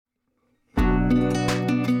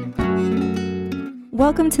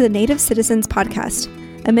Welcome to the Native Citizens Podcast,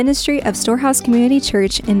 a ministry of Storehouse Community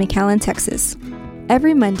Church in McAllen, Texas.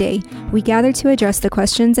 Every Monday, we gather to address the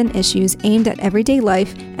questions and issues aimed at everyday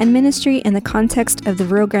life and ministry in the context of the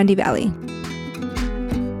Rio Grande Valley.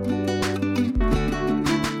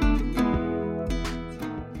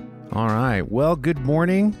 All right. Well, good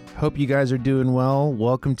morning. Hope you guys are doing well.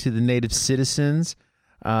 Welcome to the Native Citizens.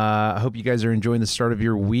 I hope you guys are enjoying the start of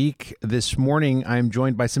your week. This morning, I'm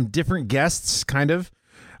joined by some different guests, kind of.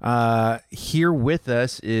 Here with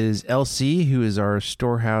us is LC, who is our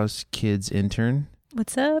Storehouse Kids intern.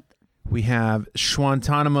 What's up? We have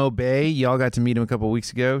Schwantanamo Bay. Y'all got to meet him a couple of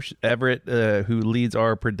weeks ago. Everett, who leads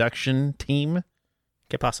our production team.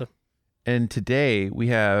 Que pasa? And today we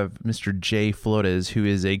have Mr. Jay Flores, who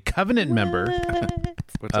is a covenant member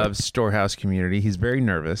of Storehouse Community. He's very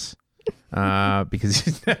nervous because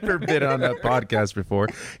he's never been on a podcast before.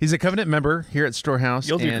 He's a covenant member here at Storehouse.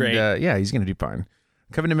 You'll do great. Yeah, he's going to do fine.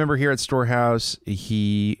 Covenant member here at Storehouse.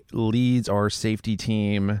 He leads our safety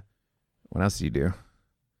team. What else do you do?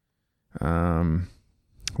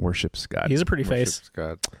 Worships God. He's a pretty face. Worships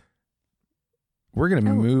God. We're going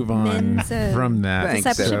to move on from that.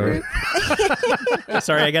 Thanks, group.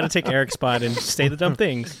 Sorry, I got to take Eric's spot and say the dumb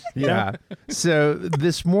things. Yeah. So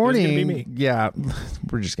this morning, It was gonna be me. Yeah,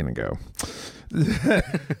 we're just going to go.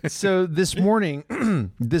 So this morning, we're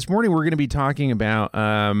going to be talking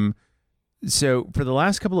about, so for the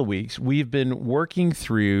last couple of weeks, we've been working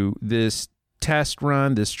through this test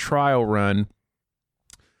run, this trial run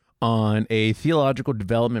on a theological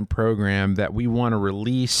development program that we want to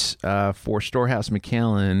release for Storehouse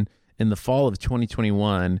McAllen in the fall of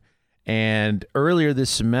 2021. And earlier this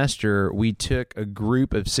semester, we took a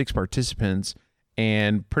group of 6 participants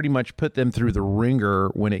and pretty much put them through the ringer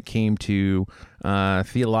when it came to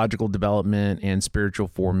theological development and spiritual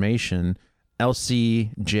formation.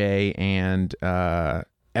 LC, Jay, and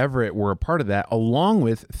Everett were a part of that, along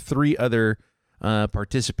with 3 other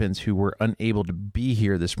participants who were unable to be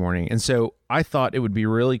here this morning. And so I thought it would be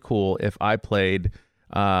really cool if I played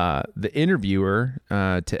the interviewer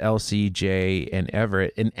to LC, Jay, and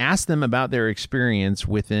Everett and asked them about their experience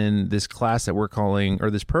within this class that we're calling, or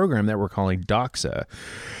this program that we're calling Doxa.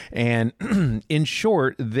 And in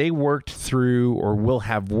short, they worked through, or will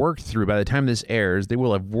have worked through, by the time this airs, they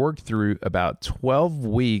will have worked through about 12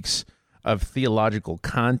 weeks of theological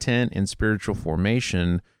content and spiritual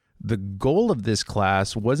formation. The goal of this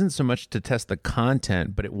class wasn't so much to test the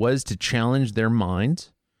content, but it was to challenge their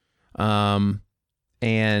minds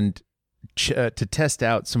and to test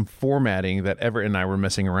out some formatting that Everett and I were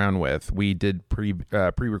messing around with. We did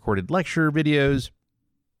pre-recorded lecture videos.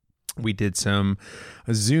 We did some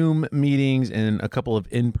Zoom meetings and a couple of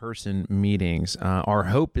in-person meetings. Our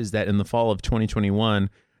hope is that in the fall of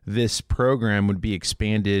 2021, this program would be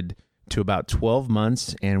expanded to about 12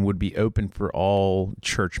 months and would be open for all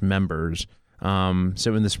church members.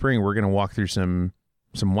 So in the spring, we're going to walk through some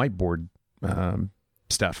whiteboard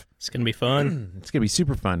stuff. It's going to be fun. It's going to be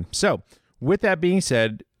super fun. So with that being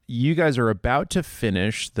said, you guys are about to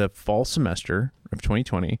finish the fall semester of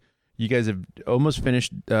 2020. You guys have almost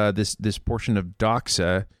finished this portion of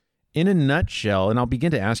Doxa. In a nutshell, and I'll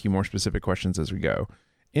begin to ask you more specific questions as we go.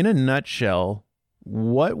 In a nutshell,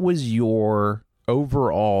 what was your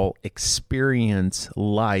overall experience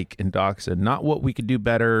like in Doxa? Not what we could do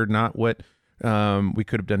better, not what we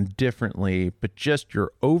could have done differently, but just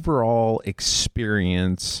your overall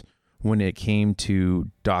experience when it came to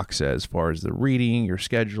Doxa, as far as the reading, your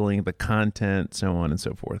scheduling, the content, so on and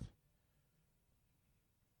so forth.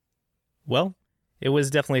 Well, it was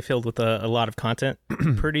definitely filled with a lot of content,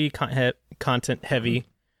 pretty content heavy.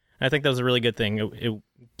 I think that was a really good thing. It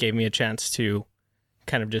gave me a chance to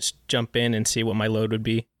kind of just jump in and see what my load would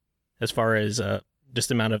be as far as just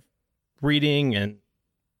the amount of reading and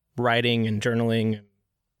writing and journaling and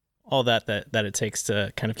all that it takes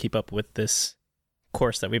to kind of keep up with this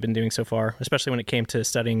course that we've been doing so far, especially when it came to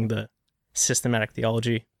studying the systematic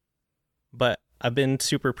theology. But I've been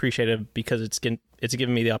super appreciative because it's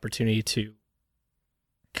given me the opportunity to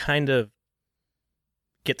kind of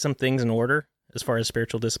get some things in order as far as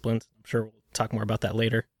spiritual disciplines. I'm sure we'll talk more about that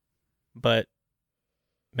later. But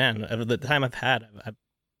man, of the time I've had, I've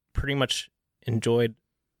pretty much enjoyed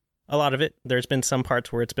a lot of it. There's been some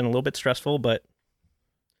parts where it's been a little bit stressful, but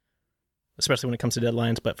especially when it comes to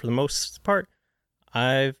deadlines. But for the most part,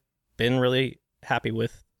 I've been really happy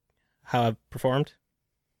with how I've performed,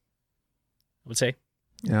 I would say.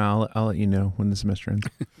 Yeah, I'll let you know when the semester ends.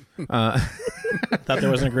 Thought there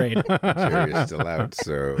wasn't a grade. Jury's still out,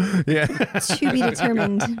 so Yeah. To be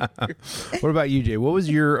determined. What about you, Jay? What was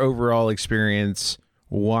your overall experience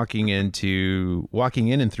walking in and through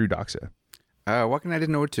Doxa? Walking, I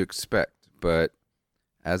didn't know what to expect, but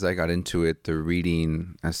as I got into it, the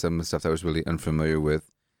reading and some of the stuff that I was really unfamiliar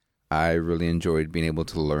with, I really enjoyed being able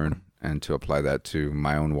to learn and to apply that to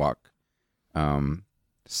my own walk.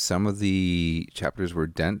 Some of the chapters were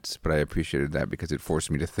dense, but I appreciated that because it forced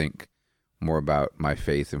me to think more about my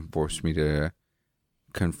faith and forced me to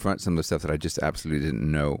confront some of the stuff that I just absolutely didn't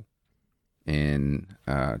know in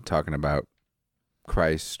talking about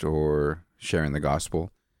Christ or sharing the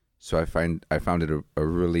gospel. So I found it a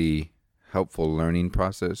really helpful learning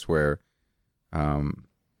process where I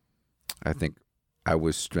think I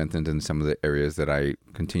was strengthened in some of the areas that I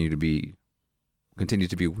continue to be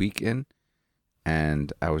weak in,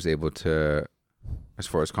 and I was able to, as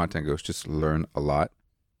far as content goes, just learn a lot.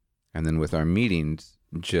 And then with our meetings,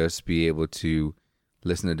 just be able to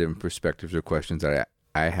listen to different perspectives or questions that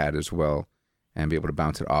I had as well, and be able to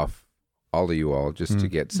bounce it off all of you all just to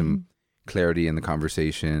get some clarity in the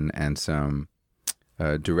conversation and some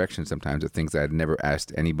direction sometimes of things that I'd never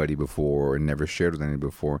asked anybody before or never shared with anybody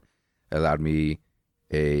before. It allowed me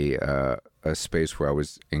a space where I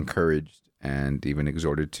was encouraged and even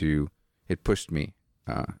exhorted to. It pushed me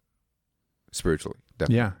spiritually.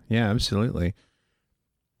 Definitely. Yeah, absolutely.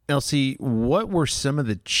 Elsie, what were some of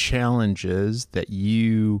the challenges that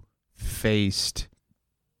you faced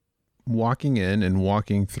walking in and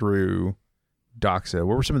walking through Doxa?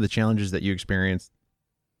 What were some of the challenges that you experienced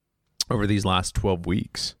over these last 12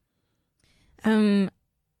 weeks? There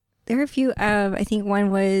are a few. I think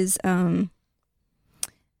one was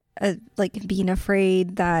like being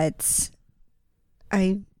afraid that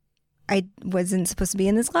I wasn't supposed to be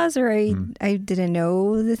in this class, or I didn't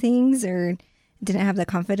know the things or didn't have the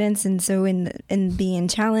confidence. And so in being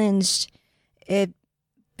challenged, it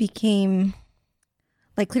became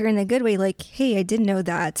like clear in a good way, like, hey, I didn't know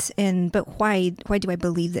that. But why do I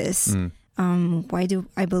believe this? Why do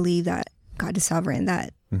I believe that God is sovereign,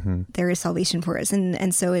 that there is salvation for us?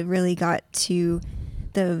 And so it really got to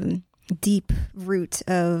the deep root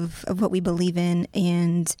of what we believe in.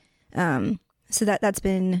 And so that's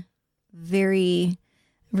been very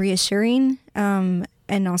reassuring, and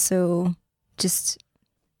also just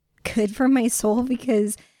good for my soul,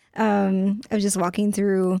 because I was just walking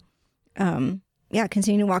through,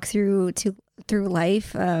 continuing to walk through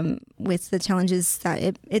life with the challenges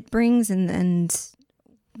that it brings and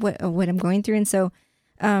what I'm going through. And so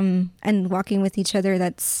and walking with each other,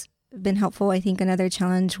 that's been helpful. I think another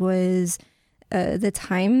challenge was the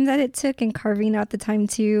time that it took, and carving out the time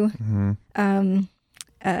to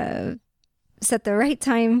set the right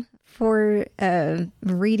time for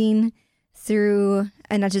reading through,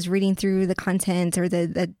 and not just reading through the content or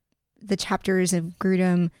the chapters of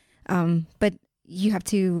Grudem, but you have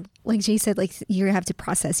to, like Jay said, like you have to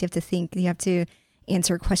process, you have to think, you have to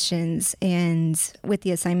answer questions, and with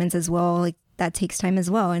the assignments as well, like that takes time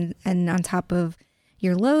as well. And on top of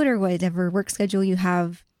your load or whatever work schedule you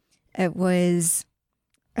have, it was,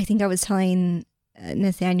 I think I was telling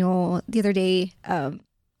Nathaniel the other day,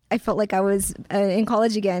 I felt like I was in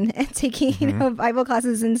college again and taking Bible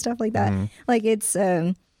classes and stuff like that. Like it's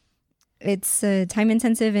time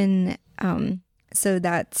intensive, and so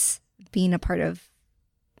that's being a part of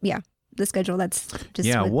the schedule. That's just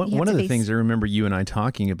one of the things I remember you and I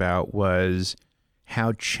talking about was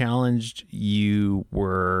how challenged you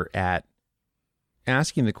were at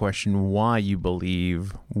asking the question why you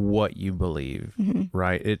believe what you believe,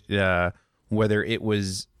 right? It whether it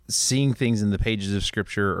was seeing things in the pages of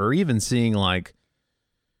Scripture, or even seeing like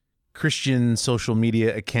Christian social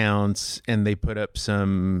media accounts and they put up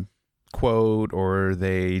some quote or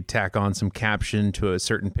they tack on some caption to a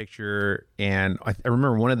certain picture. And I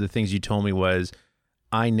remember one of the things you told me was,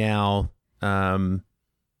 I now I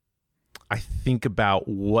think about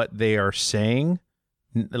what they are saying.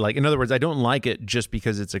 Like, in other words, I don't like it just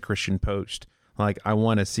because it's a Christian post. Like, I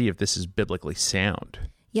want to see if this is biblically sound.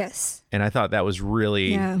 Yes. And I thought that was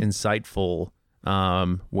really insightful,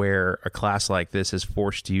 where a class like this has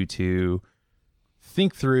forced you to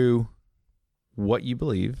think through what you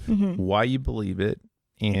believe, why you believe it,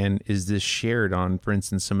 and is this shared on, for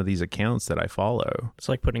instance, some of these accounts that I follow. It's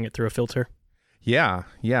like putting it through a filter. Yeah,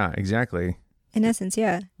 exactly. In essence,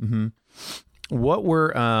 yeah. What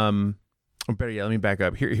were, better yet, let me back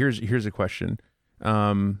up. Here's a question.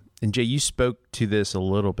 And Jay, you spoke to this a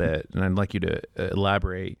little bit, and I'd like you to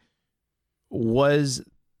elaborate. Was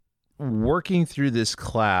working through this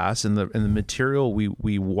class and the material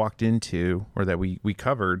we walked into, or that we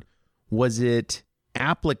covered, was it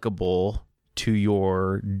applicable to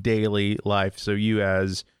your daily life? So you,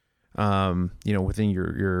 as within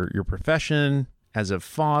your profession as a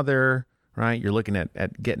father, right? You're looking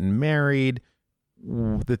at getting married.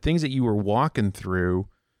 the things that you were walking through,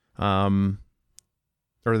 or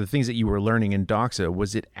the things that you were learning in Doxa,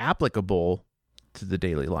 was it applicable to the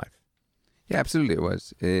daily life? Yeah, absolutely, it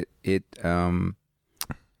was. It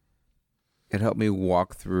helped me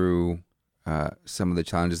walk through some of the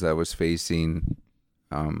challenges that I was facing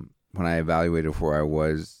when I evaluated where I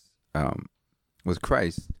was with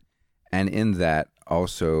Christ, and in that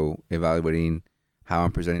also evaluating how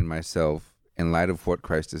I'm presenting myself in light of what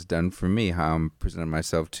Christ has done for me, how I'm presenting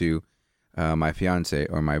myself to my fiance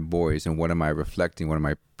or my boys, and what am I reflecting, what am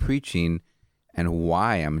I preaching, and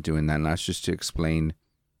why I'm doing that. And that's just to explain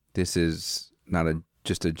this is not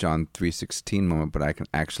just a John 3:16 moment, but I can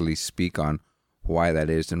actually speak on why that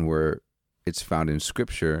is and where it's found in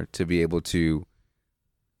Scripture, to be able to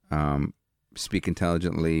speak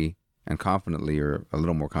intelligently and confidently, or a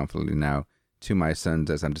little more confidently now, to my sons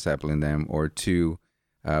as I'm discipling them, or to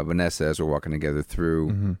Vanessa as we're walking together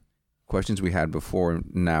through questions we had before.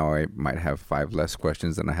 Now I might have 5 less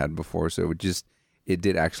questions than I had before. So it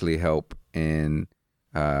did actually help in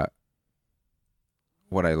what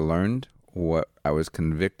I learned, what I was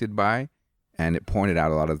convicted by, and it pointed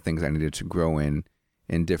out a lot of the things I needed to grow in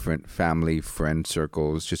different family, friend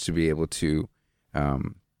circles, just to be able to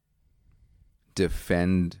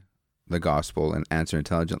defend the gospel and answer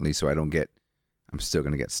intelligently, so I'm still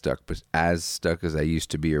going to get stuck, but as stuck as I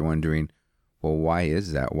used to be, or wondering, well, why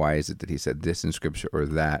is that? Why is it that he said this in Scripture or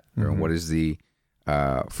that? Or what is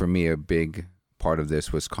for me, a big part of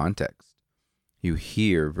this was context. You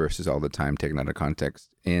hear verses all the time taken out of context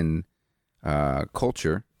in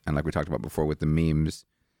culture, and like we talked about before with the memes,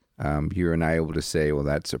 you're not able to say, well,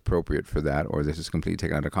 that's appropriate for that, or this is completely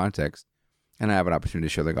taken out of context. And I have an opportunity to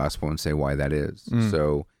share the gospel and say why that is.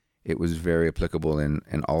 So it was very applicable in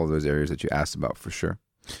all of those areas that you asked about, for sure.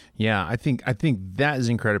 Yeah, I think that is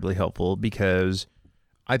incredibly helpful, because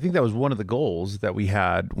I think that was one of the goals that we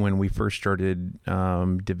had when we first started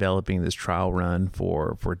developing this trial run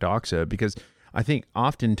for Doxa, because I think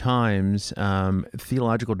oftentimes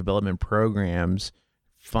theological development programs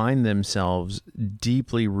find themselves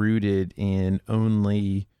deeply rooted in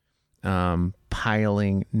only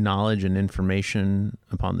piling knowledge and information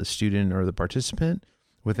upon the student or the participant,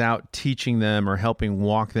 without teaching them or helping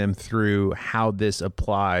walk them through how this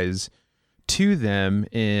applies to them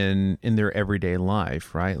in their everyday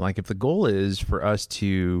life, right? Like, if the goal is for us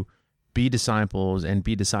to be disciples and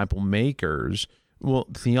be disciple makers, well,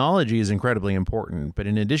 theology is incredibly important. But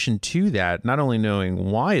in addition to that, not only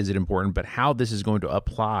knowing why is it important, but how this is going to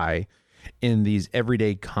apply in these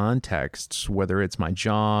everyday contexts, whether it's my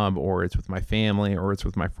job, or it's with my family, or it's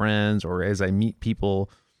with my friends, or as I meet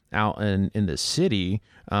people out in the city,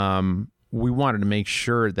 we wanted to make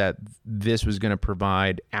sure that this was going to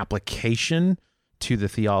provide application to the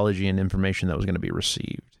theology and information that was going to be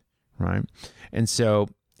received, right? And so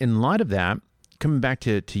in light of that, coming back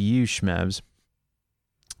to you, Shmevs,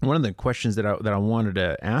 one of the questions that I wanted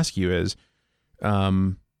to ask you is,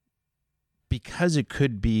 because it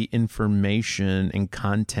could be information and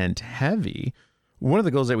content heavy, one of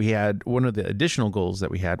the additional goals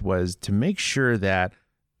that we had was to make sure that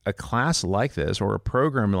a class like this or a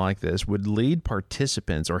program like this would lead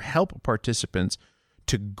participants or help participants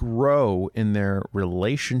to grow in their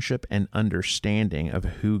relationship and understanding of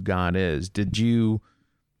who God is.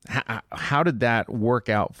 How did that work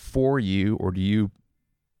out for you? Or do you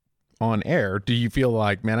feel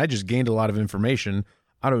like, man, I just gained a lot of information,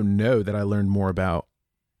 I don't know that I learned more about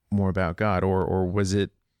God? Or was it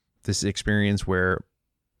this experience where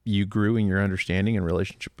you grew in your understanding and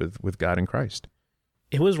relationship with God and Christ?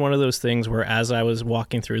 It was one of those things where, as I was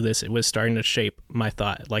walking through this, it was starting to shape my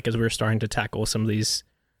thought. Like, as we were starting to tackle some of these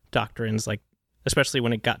doctrines, like especially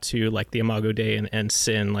when it got to like the Imago Dei and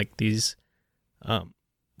sin, like these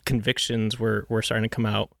convictions were starting to come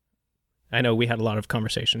out. I know we had a lot of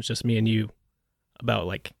conversations, just me and you, about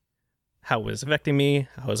like how it was affecting me,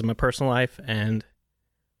 how it was in my personal life, and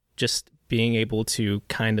just being able to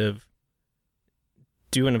kind of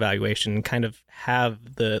do an evaluation, kind of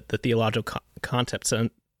have the theological concepts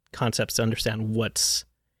to understand what's,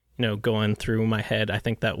 going through my head. I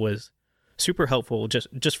think that was super helpful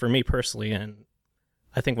just for me personally. And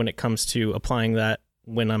I think when it comes to applying that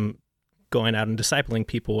when I'm going out and discipling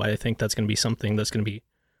people, I think that's going to be something that's going to be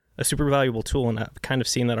a super valuable tool. And I've kind of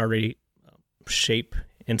seen that already shape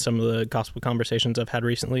in some of the gospel conversations I've had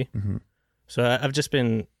recently. Mm-hmm. So I've just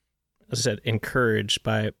been, as I said, encouraged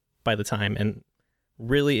by the time, and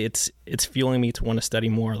really it's fueling me to want to study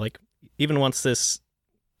more. Like, even once this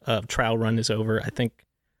trial run is over, I think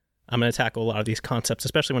I'm going to tackle a lot of these concepts,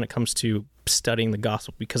 especially when it comes to studying the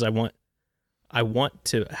gospel, because I want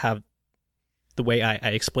to have the way I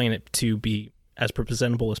explain it to be as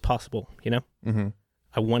presentable as possible, you know? Mm-hmm.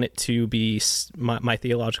 I want it to be my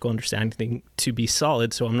theological understanding to be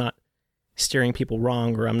solid, so I'm not steering people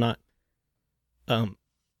wrong, or I'm not, I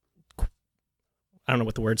don't know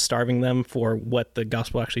what the word, starving them for what the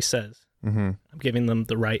gospel actually says. Mm-hmm. I'm giving them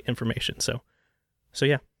the right information. So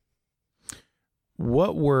yeah.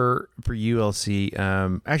 What were for you, LC?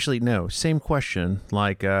 Actually, no, same question.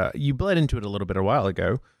 Like you bled into it a little bit a while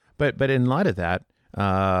ago, but in light of that,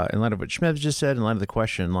 in light of what Smith just said, in light of the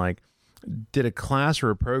question, like, did a class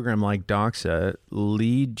or a program like Doxa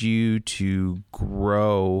lead you to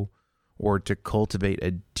grow or to cultivate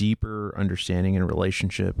a deeper understanding and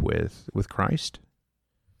relationship with Christ?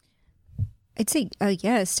 I'd say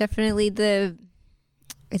yes, definitely.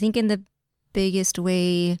 I think in the biggest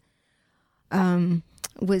way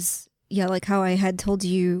was, like how I had told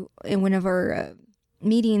you in one of our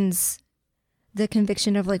meetings, the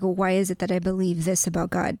conviction of like, well, why is it that I believe this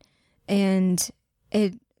about God? And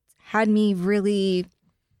it had me really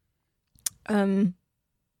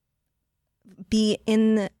be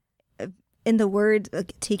in the Word,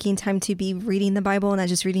 like, taking time to be reading the Bible, not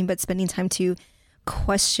just reading, but spending time to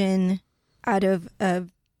question out of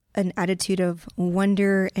an attitude of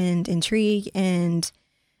wonder and intrigue, and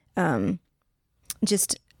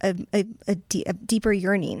just a deeper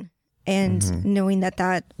yearning, and knowing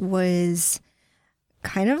that was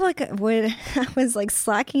kind of like what I was like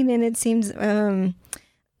slacking in. It seems,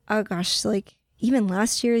 oh gosh, like even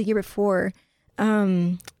last year, the year before,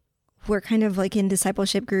 we're kind of like in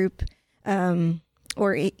discipleship group,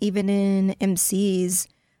 or even in MCs,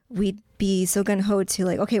 we'd be so gung-ho to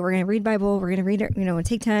like, okay, we're going to read Bible, we're going to read it,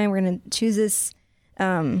 take time, we're going to choose this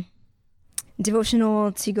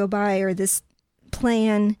devotional to go by, or this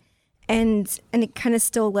plan, and it kind of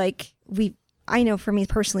still like, I know for me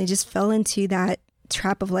personally, just fell into that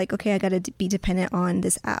trap of like, okay, I got to be dependent on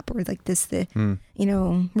this app, or like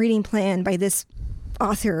reading plan by this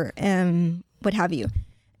author, what have you.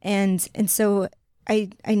 And so I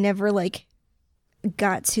never like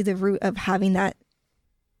got to the root of having that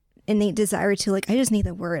innate desire to like, I just need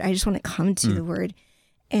the Word. I just want to come to the Word.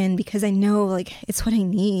 And because I know like it's what I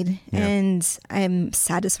need, and I'm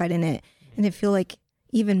satisfied in it. And I feel like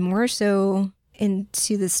even more so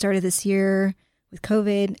into the start of this year with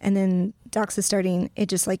COVID, and then Doxa starting, it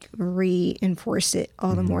just like reinforced it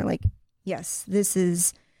all the more. Like, yes, this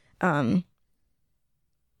is what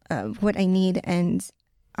I need, and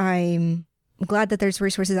I'm glad that there's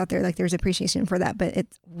resources out there. Like, there's appreciation for that, but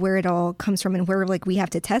it's where it all comes from, and where like we have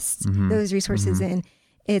to test those resources in.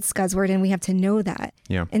 It's God's Word, and we have to know that.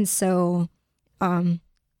 Yeah. And so, kind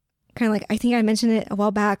of like, I think I mentioned it a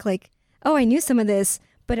while back, like, oh, I knew some of this,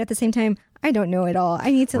 but at the same time, I don't know it all.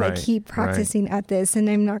 I need to like keep practicing at this, and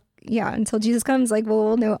I'm not, until Jesus comes, like, well,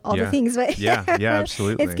 we'll know all the things, but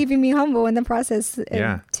absolutely. It's keeping me humble in the process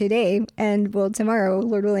today, and tomorrow,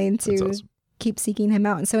 Lord willing, to keep seeking Him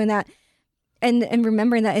out. And so in that, and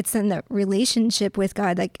remembering that it's in that relationship with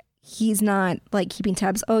God, like, He's not like keeping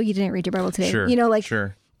tabs. Oh, you didn't read your Bible today.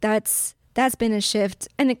 Sure. That's been a shift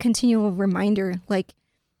and a continual reminder, like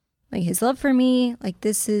His love for me. Like,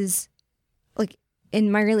 this is like,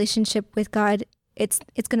 in my relationship with God, it's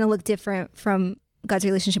going to look different from God's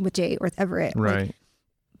relationship with Jay or with Everett. Right. Like,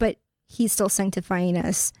 but He's still sanctifying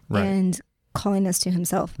us and calling us to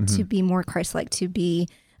Himself to be more Christ-like, to be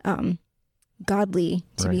godly,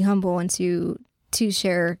 to be humble, and to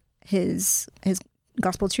share His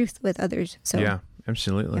gospel truth with others. So yeah,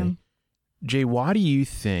 absolutely. Jay, why do you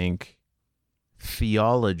think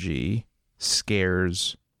theology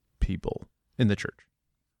scares people in the church?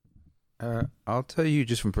 I'll tell you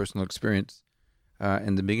just from personal experience.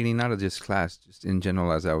 In the beginning, not of this class, just in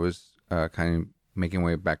general, as I was kind of making my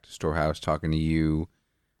way back to Storehouse, talking to you,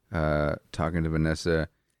 talking to Vanessa,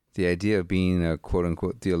 the idea of being a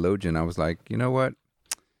quote-unquote theologian, I was like, you know what?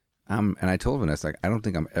 And I told Vanessa, like, I don't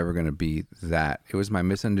think I'm ever going to be that. It was my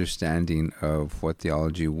misunderstanding of what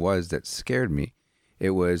theology was that scared me.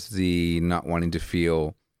 It was the not wanting to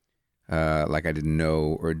feel like I didn't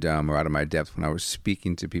know, or dumb, or out of my depth when I was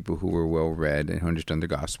speaking to people who were well-read and who understood the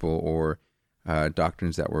gospel, or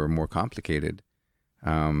doctrines that were more complicated.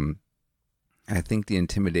 I think the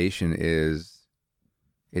intimidation is,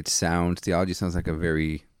 theology sounds like a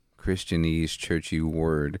very Christianese, churchy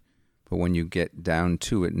word. But when you get down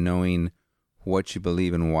to it, knowing what you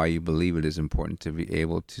believe and why you believe it is important to be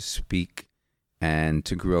able to speak and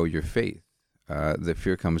to grow your faith. The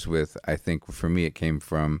fear comes with, I think for me, it came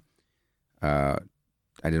from, I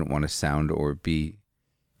didn't want to sound or be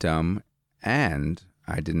dumb, and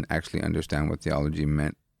I didn't actually understand what theology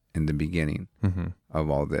meant in the beginning of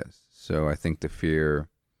all this. So I think the fear,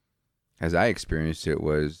 as I experienced it,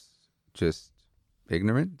 was just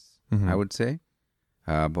ignorance, I would say.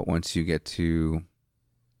 But once you get to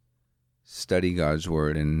study God's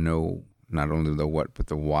word and know not only the what, but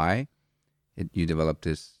the why, you develop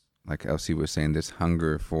this, like Elsie was saying, this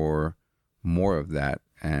hunger for more of that,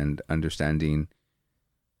 and understanding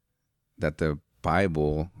that the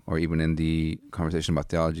Bible, or even in the conversation about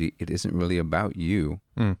theology, it isn't really about you.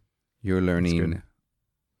 You're learning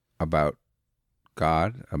about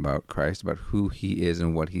God, about Christ, about who he is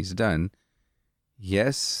and what he's done.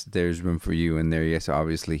 Yes, there's room for you in there. Yes,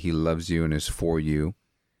 obviously he loves you and is for you.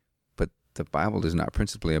 But the Bible is not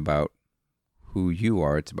principally about who you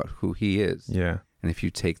are. It's about who he is. Yeah. And if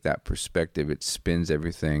you take that perspective, it spins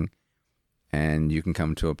everything, and you can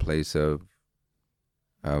come to a place of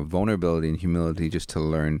vulnerability and humility just to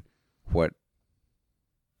learn what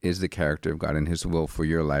is the character of God and his will for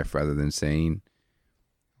your life, rather than saying,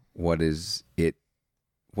 what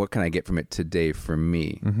can I get from it today for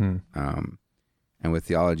me? And with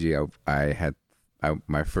theology,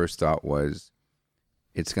 my first thought was,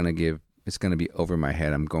 it's going to be over my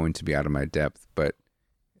head. I'm going to be out of my depth. But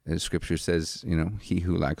as scripture says, he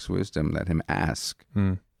who lacks wisdom, let him ask.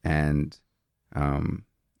 And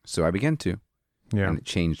so I began to. Yeah. And it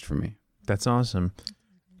changed for me. That's awesome.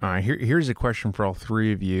 All right, here's a question for all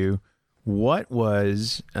three of you. What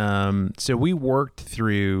was, so we will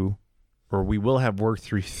have worked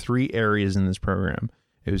through 3 areas in this program.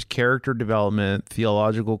 It was character development,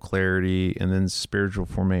 theological clarity, and then spiritual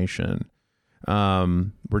formation.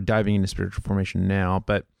 We're diving into spiritual formation now,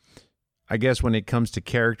 but I guess when it comes to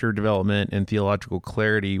character development and theological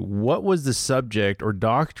clarity, what was the subject or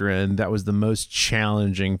doctrine that was the most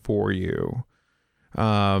challenging for you?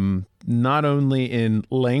 Not only in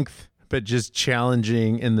length, but just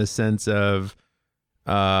challenging in the sense of,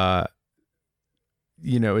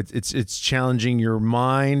 it's challenging your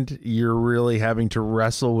mind. You're really having to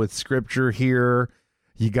wrestle with scripture here.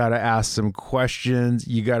 You got to ask some questions.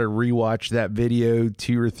 You got to rewatch that video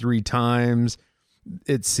 2 or 3 times.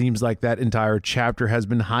 It seems like that entire chapter has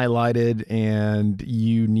been highlighted, and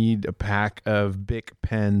you need a pack of Bic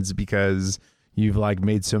pens because you've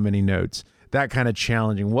made so many notes. That kind of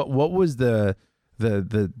challenging. What was the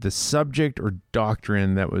subject or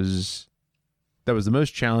doctrine that was the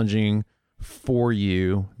most challenging for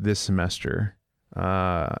you this semester?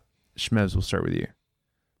 Shmez, we'll start with you.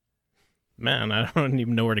 Man, I don't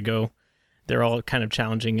even know where to go. They're all kind of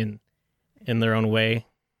challenging in their own way.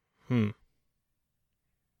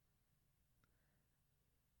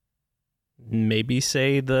 Maybe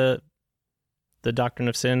say the doctrine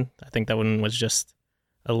of sin. I think that one was just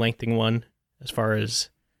a lengthy one as far as,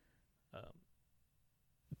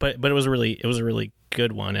 but it was a really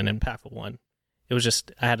good one and impactful one. It was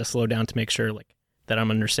just, I had to slow down to make sure that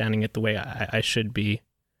I'm understanding it the way I should be,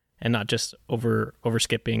 and not just over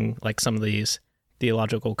skipping some of these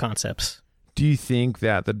theological concepts. Do you think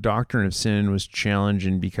that the doctrine of sin was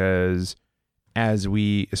challenging because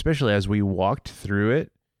especially as we walked through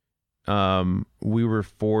it, we were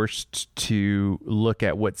forced to look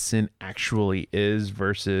at what sin actually is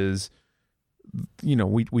versus,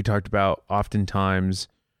 we talked about oftentimes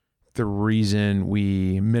the reason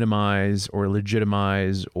we minimize or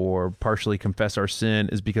legitimize or partially confess our sin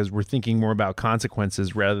is because we're thinking more about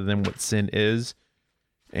consequences rather than what sin is.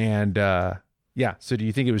 And, so do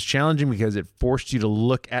you think it was challenging because it forced you to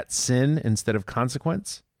look at sin instead of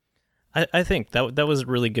consequence? I think that was a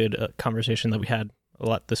really good conversation that we had a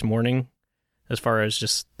lot this morning, as far as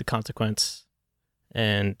just the consequence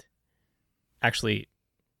and actually,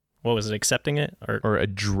 what was it, accepting it or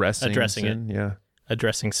addressing sin? It? Yeah,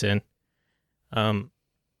 addressing sin.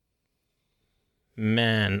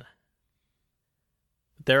 Man,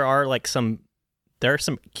 there are some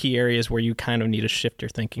key areas where you kind of need to shift your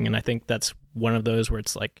thinking, and I think that's one of those where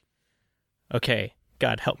it's okay,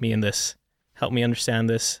 God, help me in this, help me understand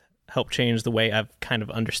this. Help change the way I've kind of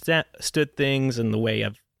understood things, and the way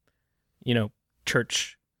I've,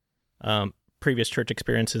 church, previous church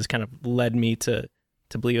experiences kind of led me to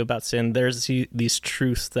believe about sin. There's these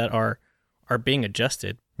truths that are being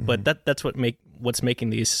adjusted, but that's what's making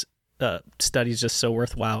these studies just so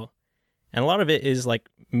worthwhile. And a lot of it is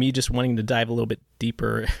me just wanting to dive a little bit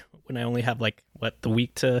deeper when I only have the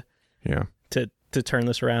week to turn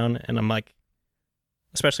this around, and I'm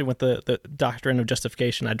especially with the doctrine of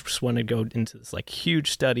justification, I just want to go into this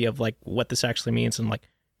huge study of what this actually means, and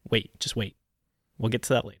just wait. We'll get to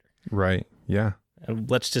that later. Right. Yeah.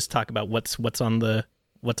 And let's just talk about what's on the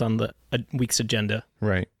week's agenda.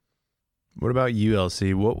 Right. What about you,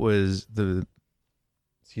 Elsie? What was the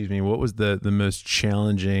most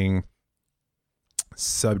challenging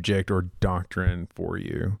subject or doctrine for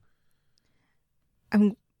you?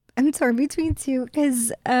 I'm I'm torn between two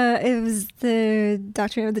because it was the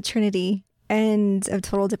doctrine of the Trinity and of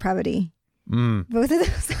total depravity. Both of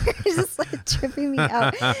those are just like tripping me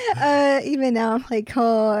out. Even now, I'm like,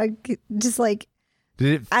 just like.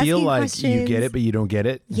 Did it feel like questions. You get it, but you don't get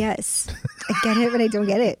it? Yes. I get it, but I don't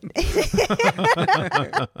get it.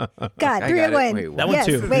 God, 3 at 1. Wait, that one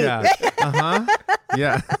too. Wait. Yeah.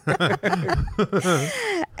 Yeah.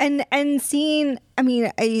 And seeing, I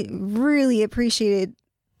mean, I really appreciated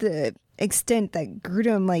the extent that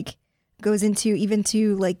Grudem like goes into, even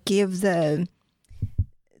to like give the,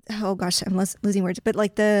 oh gosh, I'm losing words, but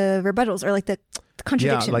like the rebuttals or like the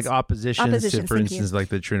contradictions. Yeah, like oppositions to, for instance, like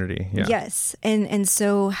the Trinity. Yeah. Yes. And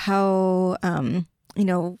so how,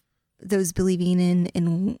 those believing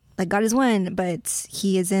in like God is one, but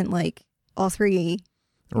he isn't like all three.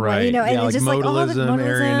 Right. And yeah, like just modalism, like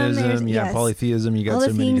Arianism, yes. polytheism. You got all so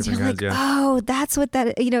the many things, different kinds. Like, yeah. oh, that's what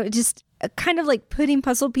that, just kind of like putting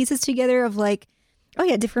puzzle pieces together of like, oh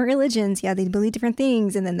yeah, different religions. Yeah, they believe different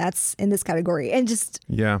things. And then that's in this category. And just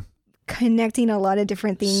connecting a lot of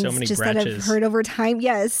different things so many just branches. that I've heard over time.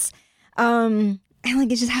 Yes. And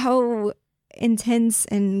like, it's just how intense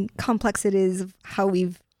and complex it is of how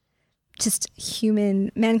we've just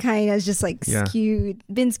mankind has just like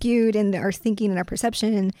been skewed in our thinking and our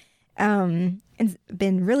perception, and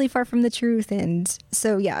been really far from the truth. And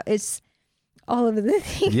so, yeah, it's all of the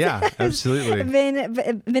things. Yeah, absolutely.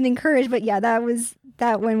 Been encouraged, but yeah, that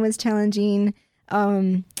one was challenging.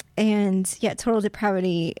 And yeah, total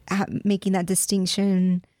depravity, making that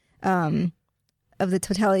distinction, of the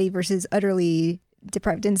totality versus utterly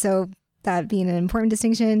depraved. And so that being an important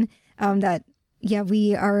distinction, that, yeah,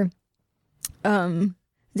 we are, dead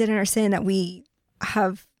in our sin, that we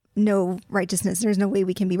have no righteousness. There's no way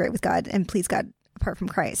we can be right with God and please God apart from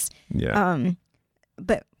Christ. Yeah.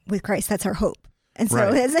 But with Christ, that's our hope. And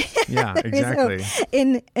so yeah, exactly.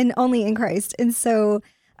 And only in Christ. And so,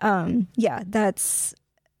 yeah, that's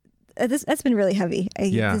been really heavy.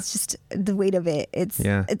 It's just the weight of it. It's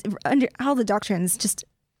under all the doctrines, just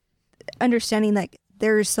understanding that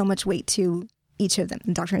there's so much weight to each of them.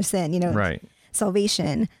 The doctrine of sin, right.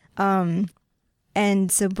 Salvation.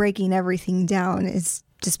 And so breaking everything down has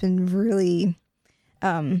just been really,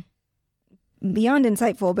 beyond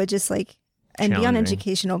insightful, but just like, and beyond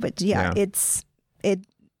educational, but it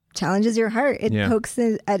challenges your heart. It pokes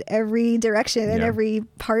at every direction and every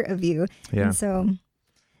part of you. Yeah. And so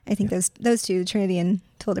I think those two, Trinity and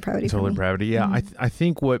total depravity. Total depravity. Yeah. Mm-hmm. I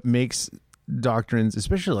think what makes doctrines,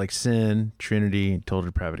 especially like sin, Trinity, total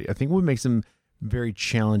depravity, I think what makes them very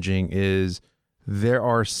challenging is there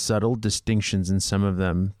are subtle distinctions in some of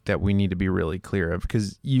them that we need to be really clear of,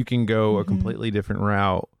 because you can go a completely different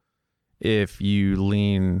route if you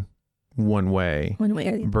lean one way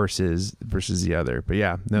versus the other. But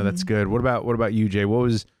yeah, no, that's good. What about you, Jay? What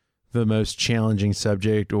was the most challenging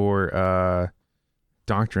subject or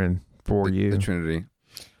doctrine for you? The Trinity,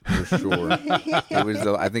 for sure.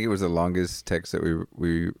 I think it was the longest text that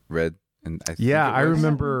we read. And I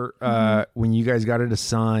remember when you guys got it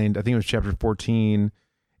assigned, I think it was chapter 14,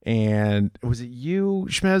 and was it you,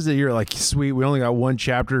 Shmez, that you're like, sweet, we only got one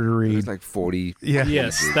chapter to read. It was like 40. Yeah.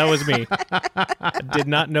 Yes, that was me. I did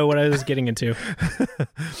not know what I was getting into.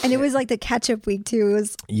 And it was like the catch-up week, too. It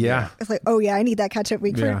was like, oh yeah, I need that catch-up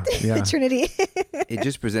week for the Trinity. It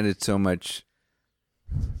just presented so much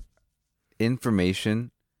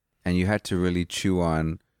information, and you had to really chew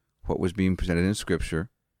on what was being presented in Scripture,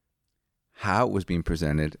 how it was being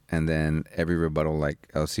presented, and then every rebuttal, like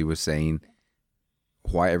Elsie was saying,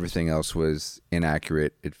 why everything else was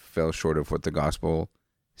inaccurate. It fell short of what the gospel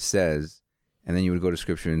says. And then you would go to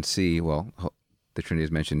Scripture and see, well, the Trinity is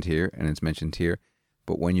mentioned here and it's mentioned here.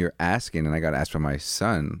 But when you're asking, and I got asked by my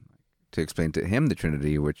son to explain to him the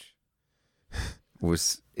Trinity, which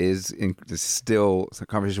is still a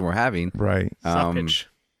conversation we're having. Right.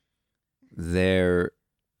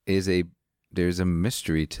 There's a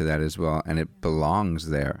mystery to that as well, and it belongs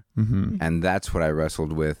there. Mm-hmm. And that's what I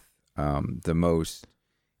wrestled with the most,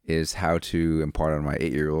 is how to impart on my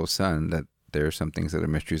 8-year-old son that there are some things that are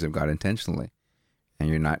mysteries of God intentionally, and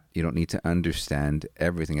you don't need to understand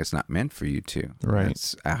everything. It's not meant for you to. Right.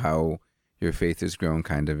 That's how your faith has grown,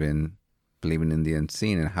 kind of in believing in the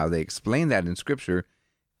unseen, and how they explain that in Scripture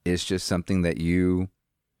is just something that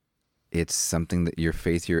it's something that your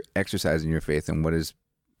faith, you're exercising your faith, and what is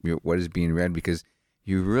being read, because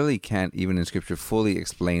you really can't, even in Scripture, fully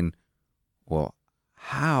explain, well,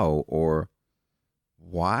 how or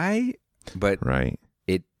why, but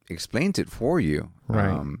it explains it for you.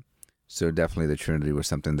 Right. So definitely the Trinity was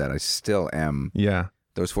something that I still am. Yeah.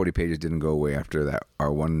 Those 40 pages didn't go away after that,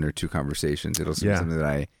 our 1 or 2 conversations. It'll be something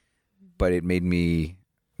that but it made me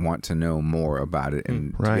want to know more about it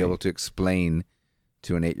and to Right. be able to explain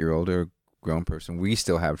to an 8-year-old or grown person. We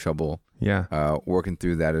still have trouble working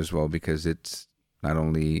through that as well, because it's not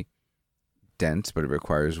only dense, but it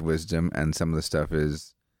requires wisdom, and some of the stuff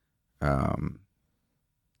is,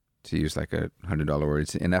 to use like a $100 word,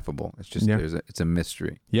 it's ineffable. It's just it's a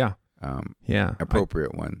mystery. Yeah.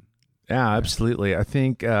 Appropriate one. Yeah, absolutely. I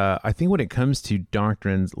think when it comes to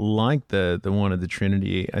doctrines like the one of the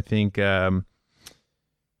Trinity, I think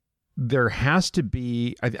there has to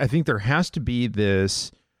be. I think there has to be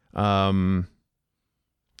this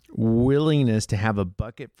willingness to have a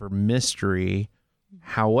bucket for mystery.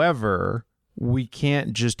 However, we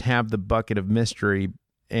can't just have the bucket of mystery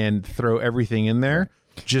and throw everything in there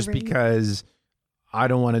just because I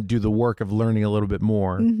don't want to do the work of learning a little bit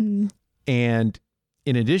more. Mm-hmm. And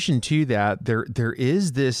in addition to that, there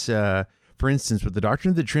is this, for instance, with the doctrine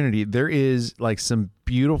of the Trinity, there is like some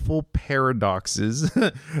beautiful paradoxes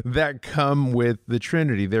that come with the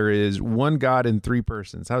Trinity. There is one God in 3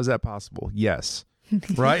 persons. How is that possible? Yes.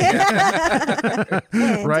 Right?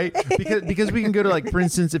 Right? Because we can go to, like, for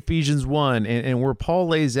instance, Ephesians 1 and where Paul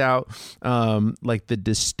lays out like the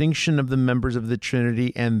distinction of the members of the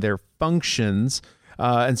Trinity and their functions.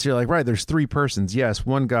 And so you're like, right, there's 3 persons. Yes.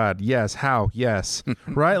 One God. Yes. How? Yes.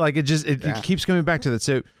 Right? Like it keeps coming back to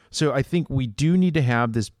that. So I think we do need to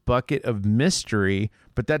have this bucket of mystery,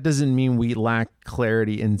 but that doesn't mean we lack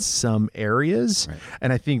clarity in some areas. Right.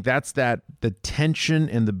 And I think that's the tension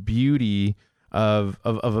and the beauty of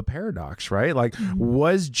a paradox, right? Like,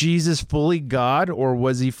 was Jesus fully God or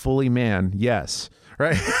was he fully man? Yes.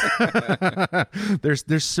 Right.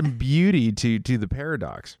 There's some beauty to the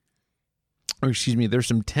paradox. Or excuse me, there's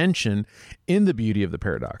some tension in the beauty of the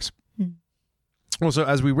paradox. Well, so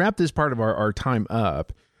as we wrap this part of our time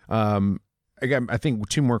up, again, I think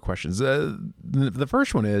 2 more questions. The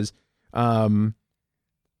first one is,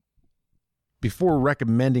 before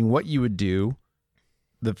recommending what you would do,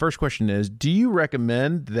 the first question is, do you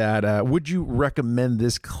recommend that, would you recommend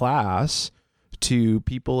this class to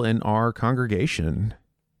people in our congregation?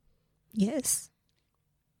 Yes.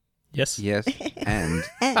 Yes. Yes, and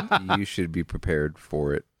you should be prepared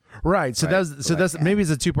for it. Right. So that's maybe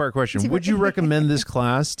it's a 2-part question. Would you recommend this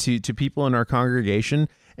class to people in our congregation,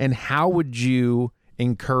 and how would you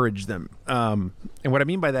encourage them? And what I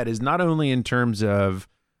mean by that is not only in terms of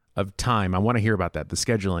time. I want to hear about that, the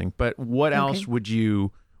scheduling, but what else would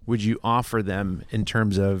you offer them in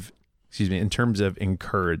terms of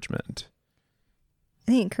encouragement?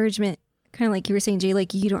 I think encouragement, kind of like you were saying, Jay,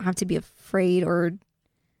 like you don't have to be afraid or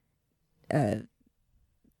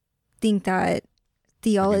think that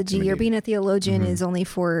theology or being a theologian is only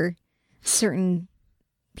for certain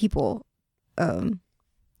people and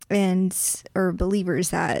or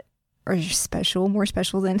believers that are special, more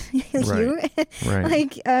special than you. Right.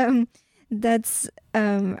 Like that's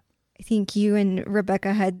I think you and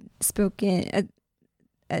Rebecca had spoken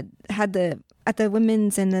at the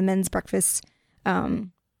women's and the men's breakfast,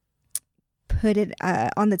 put it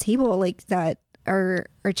on the table, like that our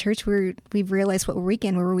church, we've realized we're weak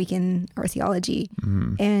in our theology,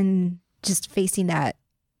 and just facing that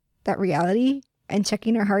reality and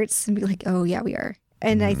checking our hearts and be like, oh yeah, we are.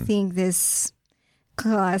 And I think this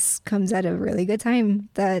class comes at a really good time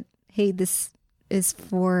that, hey, this is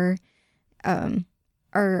for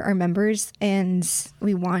our members, and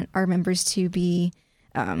we want our members to be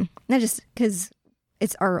not just because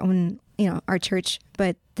it's our own, our church,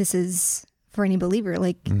 but this is for any believer.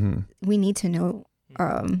 Like we need to know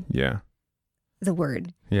the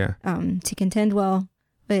word, to contend well,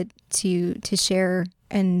 but to share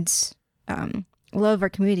and love our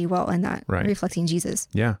community well, and that reflecting Jesus.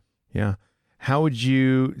 Yeah. How would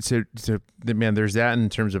you, so man, there's that in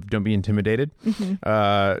terms of don't be intimidated.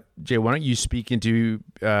 Jay, why don't you speak into,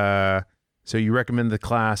 so you recommend the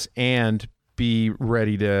class and be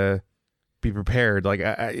ready to be prepared, like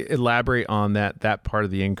elaborate on that part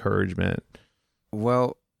of the encouragement.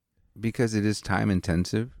 Well, because it is time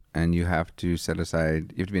intensive and you have to set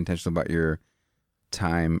aside, you have to be intentional about your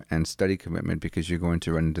time and study commitment, because you're going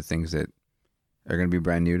to run into things that are going to be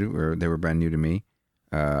brand new to, or they were brand new to me.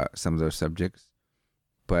 Some of those subjects,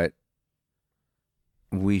 but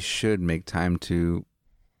we should make time to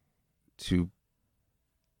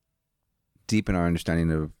deepen our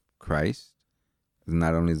understanding of Christ,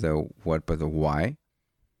 not only the what, but the why.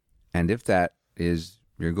 And if that is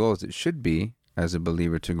your goal, as it should be as a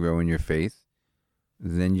believer, to grow in your faith,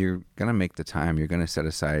 then you're going to make the time. You're going to set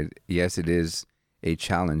aside. Yes, it is a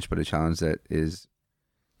challenge, but a challenge that is,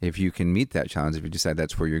 if you can meet that challenge, if you decide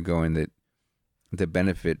that's where you're going, that the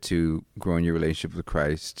benefit to growing your relationship with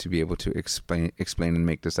Christ, to be able to explain and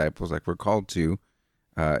make disciples like we're called to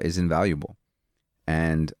is invaluable.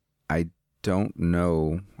 And I don't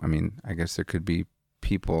know. I mean, I guess there could be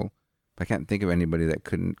people. I can't think of anybody that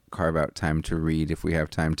couldn't carve out time to read. If we have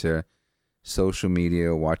time to social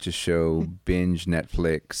media, watch a show, binge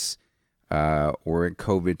Netflix, or in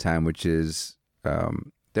COVID time, which is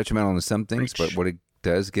detrimental in some things, but what it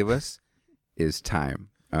does give us is time.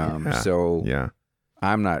 So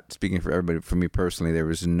I'm not speaking for everybody. For me personally, there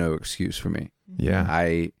was no excuse for me. Yeah.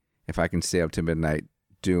 If I can stay up to midnight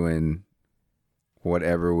doing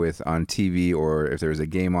whatever on TV, or if there was a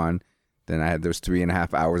game on, then I had those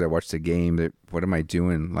 3.5 hours I watched the game. What am I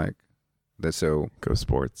doing? Like that. So go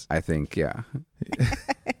sports. I think,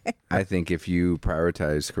 I think if you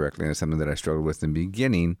prioritize correctly, and it's something that I struggled with in the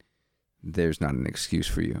beginning, there's not an excuse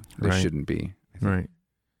for you. There shouldn't be. Right.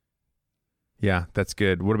 Yeah, that's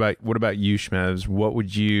good. What about you, Shmevs? What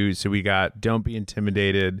would you? So we got, don't be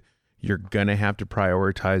intimidated. You're gonna have to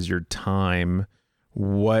prioritize your time.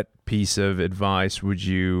 What piece of advice would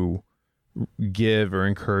you give or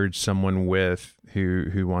encourage someone with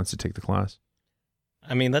who wants to take the class?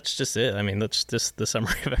 I mean, that's just it. I mean, that's just the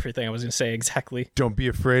summary of everything I was going to say exactly. Don't be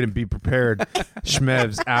afraid and be prepared.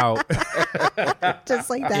 Shmevs out. Just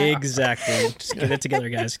like that. Exactly. Just get it together,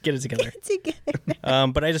 guys. Get it together.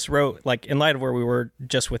 But I just wrote, like, in light of where we were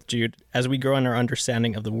just with Jude, as we grow in our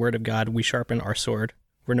understanding of the Word of God, we sharpen our sword.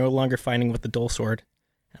 We're no longer fighting with the dull sword,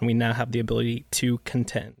 and we now have the ability to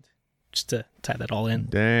contend. Just to tie that all in.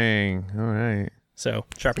 Dang. All right. So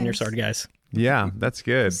sharpen your sword, guys. Yeah, that's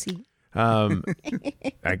good.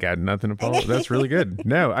 I got nothing to follow. That's really good.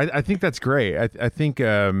 No, I think that's great. I think,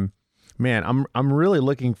 man, I'm really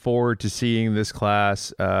looking forward to seeing this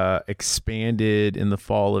class expanded in the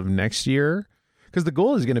fall of next year, because the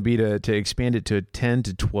goal is going to be to expand it to a 10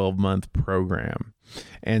 to 12 month program.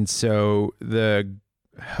 And so the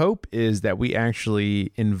hope is that we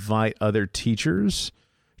actually invite other teachers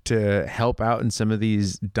to help out in some of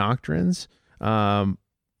these doctrines.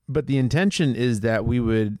 But the intention is that we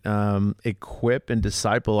would equip and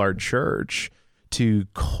disciple our church to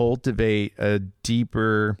cultivate a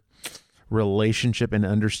deeper relationship and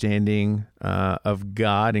understanding of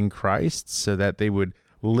God in Christ, so that they would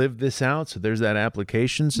live this out. So there's that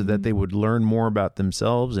application, so that they would learn more about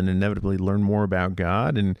themselves and inevitably learn more about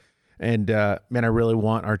God. And man, I really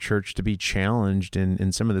want our church to be challenged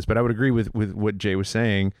in some of this. But I would agree with what Jay was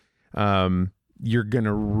saying. You're going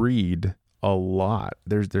to read a lot.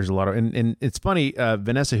 There's a lot of, and it's funny,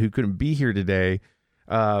 Vanessa, who couldn't be here today.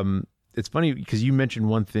 It's funny because you mentioned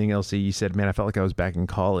one thing, Elsie. You said, man, I felt like I was back in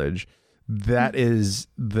college. That is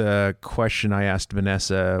the question I asked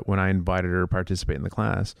Vanessa when I invited her to participate in the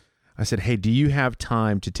class. I said, hey, do you have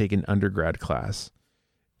time to take an undergrad class?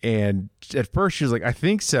 And at first she was like, I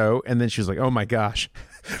think so. And then she was like, oh my gosh.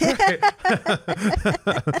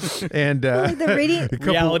 And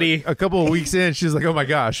reality. A couple of weeks in, she was like, oh my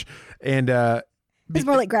gosh. And it's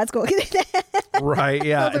more like grad school. Right.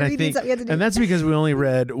 Yeah. And I think, and that's because we only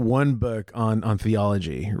read one book on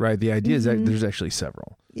theology, right? The idea is that there's actually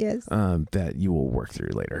several. Yes. That you will work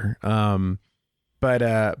through later.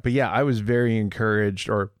 But yeah, I was very encouraged,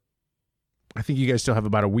 or I think you guys still have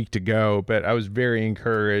about a week to go, but I was very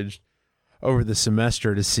encouraged over the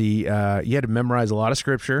semester to see, you had to memorize a lot of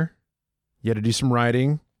scripture. You had to do some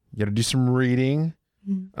writing. You had to do some reading,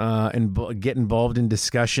 and get involved in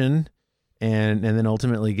discussion, and then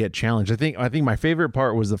ultimately get challenged. I think my favorite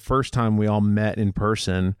part was the first time we all met in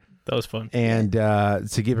person. That was fun. And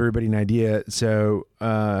to give everybody an idea, so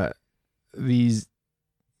these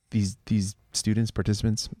students,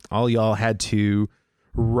 participants, all y'all had to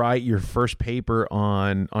write your first paper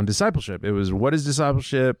on discipleship. It was, what is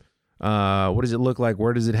discipleship? What does it look like?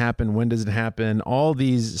 Where does it happen? When does it happen? All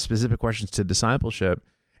these specific questions to discipleship.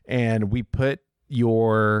 And we put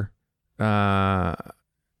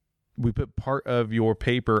part of your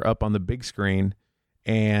paper up on the big screen,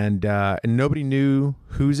 and nobody knew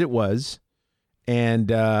whose it was. And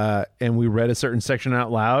we read a certain section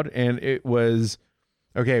out loud, and it was,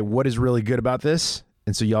 okay, what is really good about this?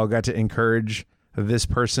 And so y'all got to encourage this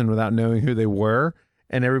person without knowing who they were.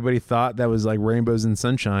 And everybody thought that was like rainbows and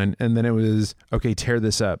sunshine. And then it was, okay, tear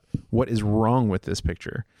this up. What is wrong with this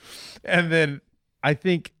picture? And then I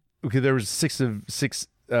think, okay, there was six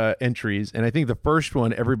entries. And I think the first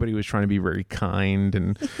one, everybody was trying to be very kind.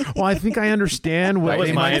 And, well, I think I understand what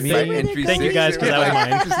they might mean. Thank you guys, because that was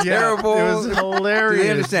mine. It was terrible. It was hilarious. Do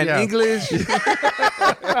you understand English?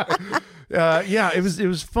 Yeah, it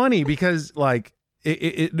was funny because, like,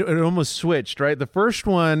 it almost switched, right? The first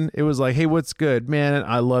one, it was like, hey, what's good? Man,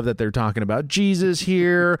 I love that they're talking about Jesus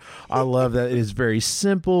here. I love that it is very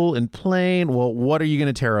simple and plain. Well, what are you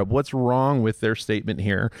going to tear up? What's wrong with their statement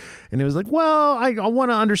here? And it was like, well, I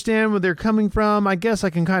want to understand where they're coming from. I guess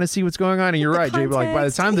I can kind of see what's going on. And you're right, Jay, but like by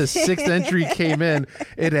the time the 6th entry came in,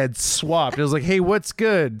 it had swapped. It was like, hey, what's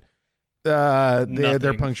good?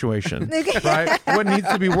 Their punctuation, right? What needs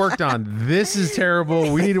to be worked on? This is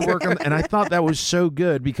terrible. We need to work on. And I thought that was so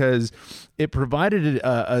good because it provided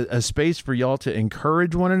a space for y'all to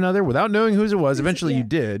encourage one another without knowing whose it was. Eventually, you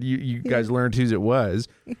did. You guys learned whose it was,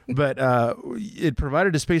 but it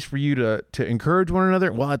provided a space for you to encourage one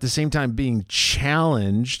another while at the same time being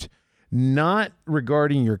challenged, not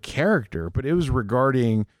regarding your character, but it was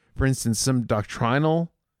regarding, for instance, some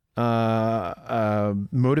doctrinal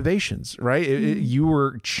motivations, right? You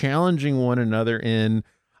were challenging one another in,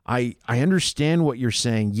 I understand what you're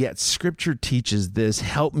saying, yet scripture teaches this.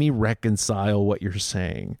 Help me reconcile what you're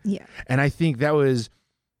saying. Yeah. And I think that was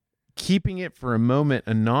keeping it for a moment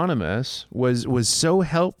anonymous was so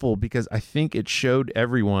helpful because I think it showed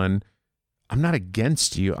everyone, I'm not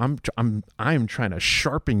against you. I'm trying to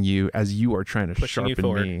sharpen you as you are trying to Pushing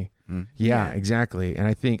sharpen me. Yeah, exactly. And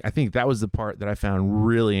I think that was the part that I found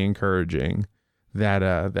really encouraging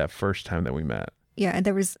that first time that we met. Yeah, and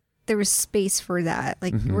there was space for that.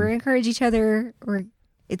 Like we're encourage each other. We're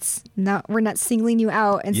not singling you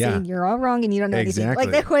out and saying you're all wrong and you don't know anything.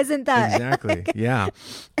 Like there wasn't that. Exactly. Yeah.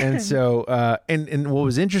 And so and what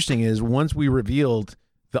was interesting is once we revealed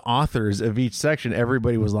the authors of each section,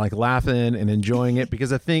 everybody was like laughing and enjoying it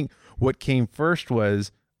because I think what came first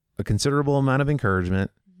was a considerable amount of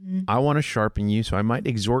encouragement. I want to sharpen you, so I might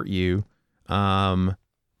exhort you, and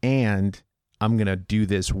I'm going to do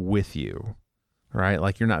this with you, right?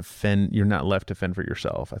 Like you're not left to fend for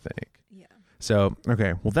yourself, I think. Yeah. So,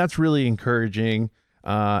 okay. Well, that's really encouraging.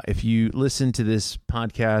 If you listen to this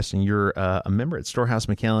podcast and you're a member at Storehouse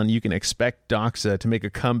McAllen, you can expect Doxa to make a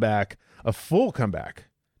full comeback,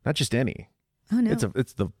 not just any. Oh, no.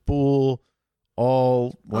 It's the full...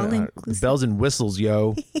 all bells and whistles,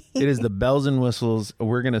 yo. It is the bells and whistles.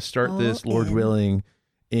 We're going to start this, Lord willing,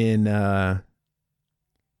 in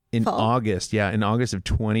August. Yeah, in August of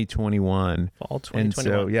 2021. Fall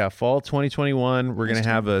 2021. And so, fall 2021, we're going to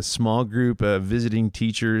have a small group of visiting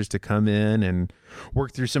teachers to come in and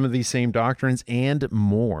work through some of these same doctrines and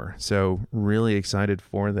more. So really excited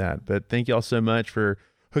for that. But thank you all so much for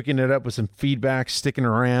hooking it up with some feedback, sticking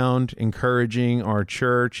around, encouraging our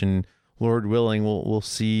church, and Lord willing, we'll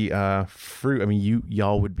see fruit. I mean,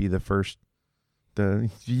 y'all would be the first.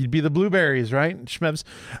 You'd be the blueberries, right, Schmebs?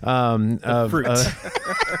 Fruits.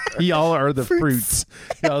 Y'all are the fruits.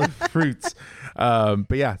 Y'all are the fruits.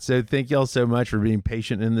 But yeah, so thank y'all so much for being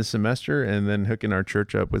patient in this semester and then hooking our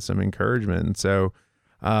church up with some encouragement. And so,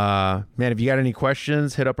 man, if you got any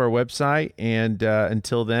questions, hit up our website. And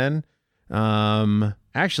until then,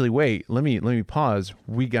 actually, wait. Let me pause.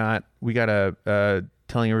 We got a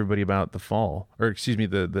telling everybody about the fall, or excuse me,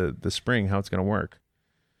 the spring, how it's going to work.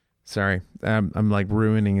 Sorry, I'm like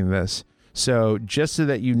ruining this. So just so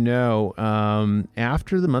that you know,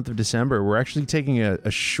 after the month of December, we're actually taking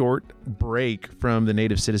a short break from the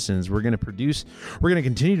Native Citizens. We're going to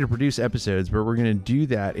continue to produce episodes, but we're going to do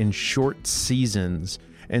that in short seasons.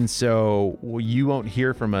 And so you won't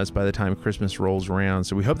hear from us by the time Christmas rolls around.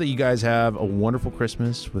 So we hope that you guys have a wonderful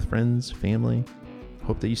Christmas with friends, family.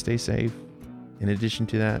 Hope that you stay safe. In addition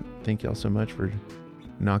to that, thank y'all so much for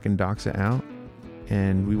knocking Doxa out,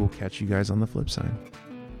 and we will catch you guys on the flip side.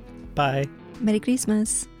 Bye. Merry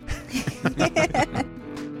Christmas.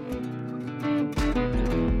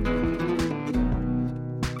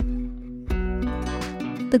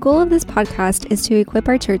 The goal of this podcast is to equip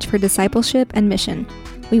our church for discipleship and mission.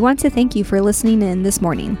 We want to thank you for listening in this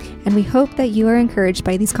morning, and we hope that you are encouraged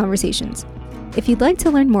by these conversations. If you'd like to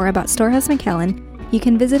learn more about Storehouse McAllen, you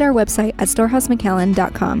can visit our website at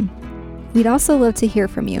storehousemcallen.com. We'd also love to hear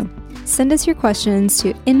from you. Send us your questions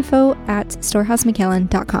to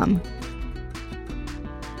info@storehousemcallen.com.